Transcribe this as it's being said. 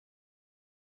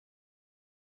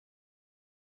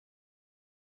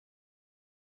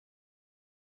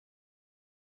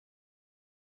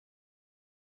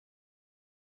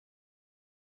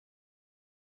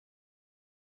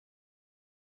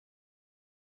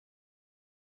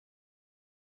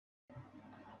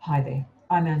Hi there,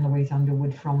 I'm Anne-Louise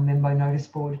Underwood from Membo Notice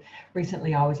Board.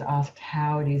 Recently I was asked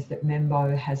how it is that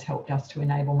Membo has helped us to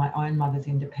enable my own mother's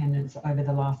independence over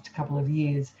the last couple of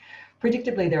years.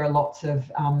 Predictably, there are lots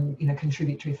of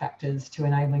contributory factors to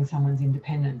enabling someone's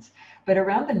independence, but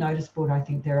around the notice board I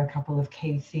think there are a couple of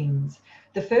key things.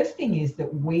 The first thing is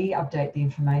that we update the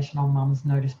information on Mum's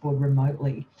notice board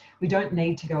remotely. We don't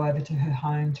need to go over to her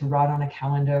home to write on a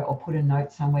calendar or put a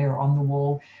note somewhere on the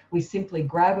wall. We simply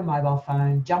grab a mobile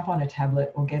phone, jump on a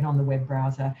tablet or get on the web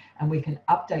browser, and we can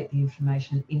update the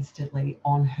information instantly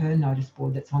on her notice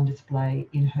board that's on display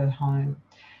in her home.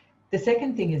 The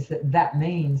second thing is that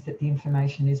means that the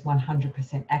information is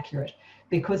 100% accurate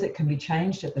because it can be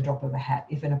changed at the drop of a hat.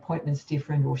 If an appointment's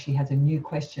different or she has a new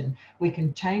question, we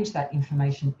can change that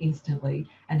information instantly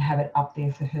and have it up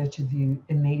there for her to view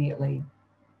immediately.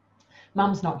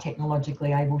 Mum's not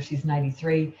technologically able, she's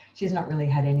 83, she's not really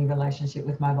had any relationship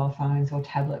with mobile phones or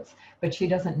tablets, but she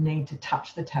doesn't need to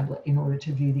touch the tablet in order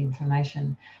to view the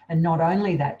information. And not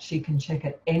only that, she can check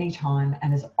it anytime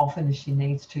and as often as she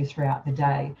needs to throughout the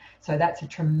day. So that's a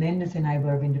tremendous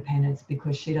enabler of independence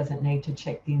because she doesn't need to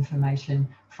check the information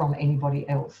from anybody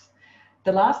else.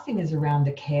 The last thing is around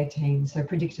the care team. So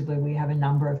predictably, we have a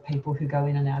number of people who go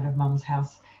in and out of Mum's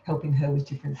house helping her with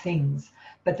different things.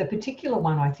 But the particular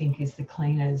one I think is the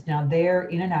cleaners. Now they're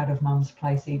in and out of Mum's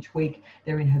place each week.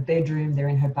 They're in her bedroom, they're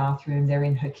in her bathroom, they're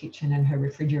in her kitchen and her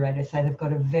refrigerator. So they've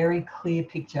got a very clear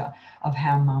picture of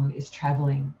how Mum is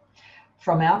travelling.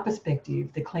 From our perspective,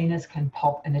 the cleaners can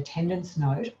pop an attendance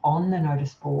note on the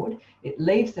notice board. It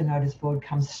leaves the notice board,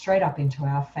 comes straight up into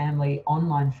our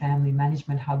online family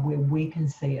management hub where we can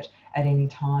see it at any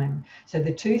time. So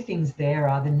the two things there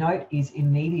are the note is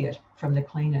immediate from the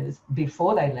cleaners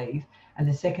before they leave. And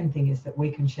the second thing is that we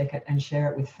can check it and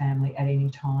share it with family at any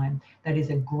time. That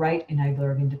is a great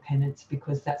enabler of independence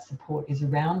because that support is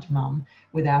around Mum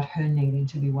without her needing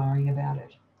to be worrying about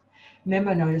it.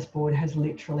 Membo Notice Board has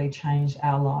literally changed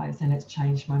our lives and it's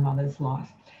changed my mother's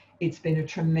life. It's been a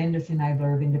tremendous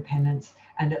enabler of independence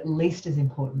and at least as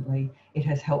importantly, it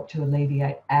has helped to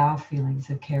alleviate our feelings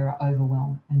of carer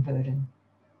overwhelm and burden.